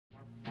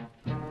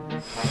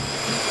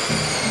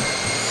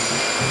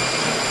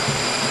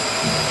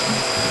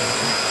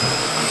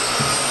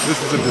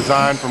This is a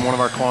design from one of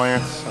our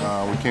clients.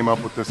 We came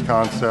up with this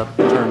concept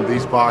to turn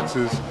these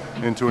boxes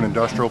into an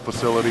industrial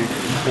facility.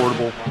 It's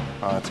portable.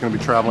 It's going to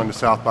be traveling to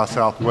South by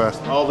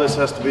Southwest. All this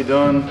has to be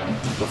done.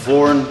 The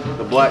flooring,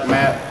 the black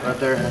mat right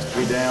there has to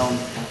be down.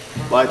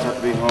 Lights have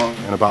to be hung.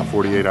 In about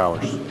 48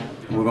 hours.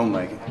 We're going to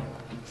make it.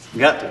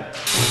 Got to.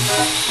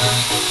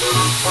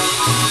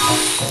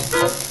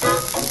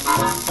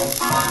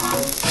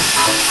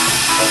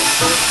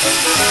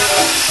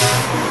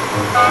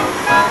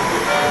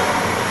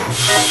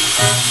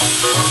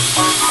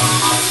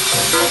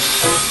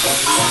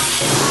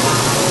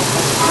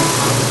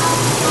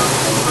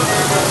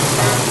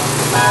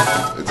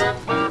 It's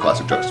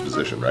classic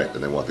juxtaposition, right?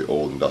 And they want the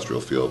old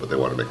industrial feel, but they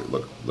want to make it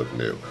look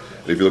new.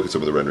 And if you look at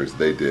some of the renderings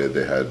they did,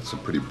 they had some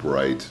pretty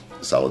bright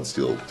solid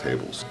steel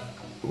tables.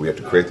 We have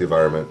to create the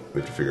environment, we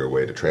have to figure a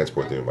way to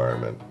transport the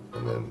environment,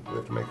 and then we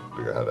have to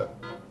figure out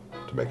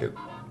how to make it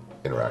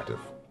interactive.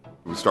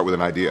 We start with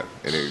an idea,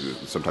 and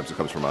sometimes it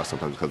comes from us,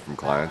 sometimes it comes from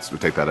clients. We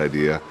take that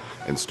idea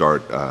and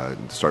start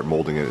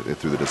molding it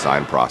through the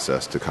design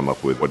process to come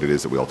up with what it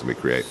is that we ultimately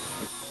create.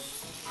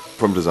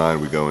 From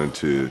design, we go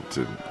into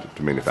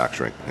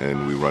manufacturing,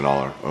 and we run all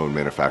our own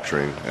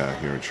manufacturing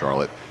here in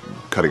Charlotte,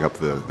 cutting up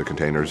the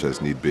containers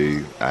as need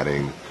be,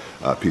 adding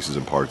pieces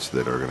and parts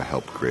that are going to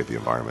help create the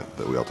environment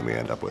that we ultimately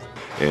end up with.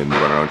 And we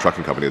run our own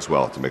trucking company as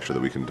well to make sure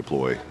that we can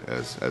deploy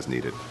as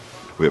needed.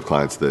 We have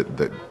clients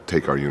that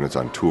take our units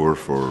on tour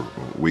for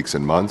weeks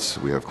and months.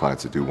 We have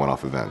clients that do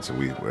one-off events, and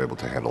we're able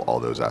to handle all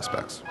those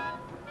aspects.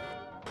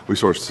 We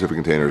source specific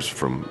containers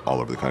from all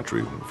over the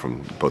country,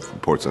 from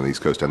both ports on the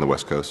East Coast and the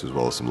West Coast, as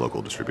well as some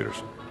local distributors.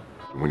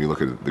 When you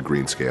look at the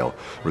green scale,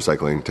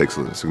 recycling takes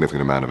a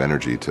significant amount of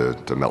energy to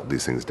melt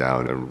these things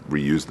down and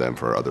reuse them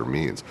for other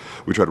means.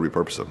 We try to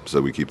repurpose them,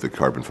 so we keep the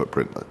carbon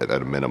footprint at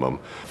a minimum,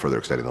 further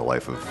extending the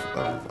life of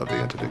the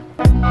entity.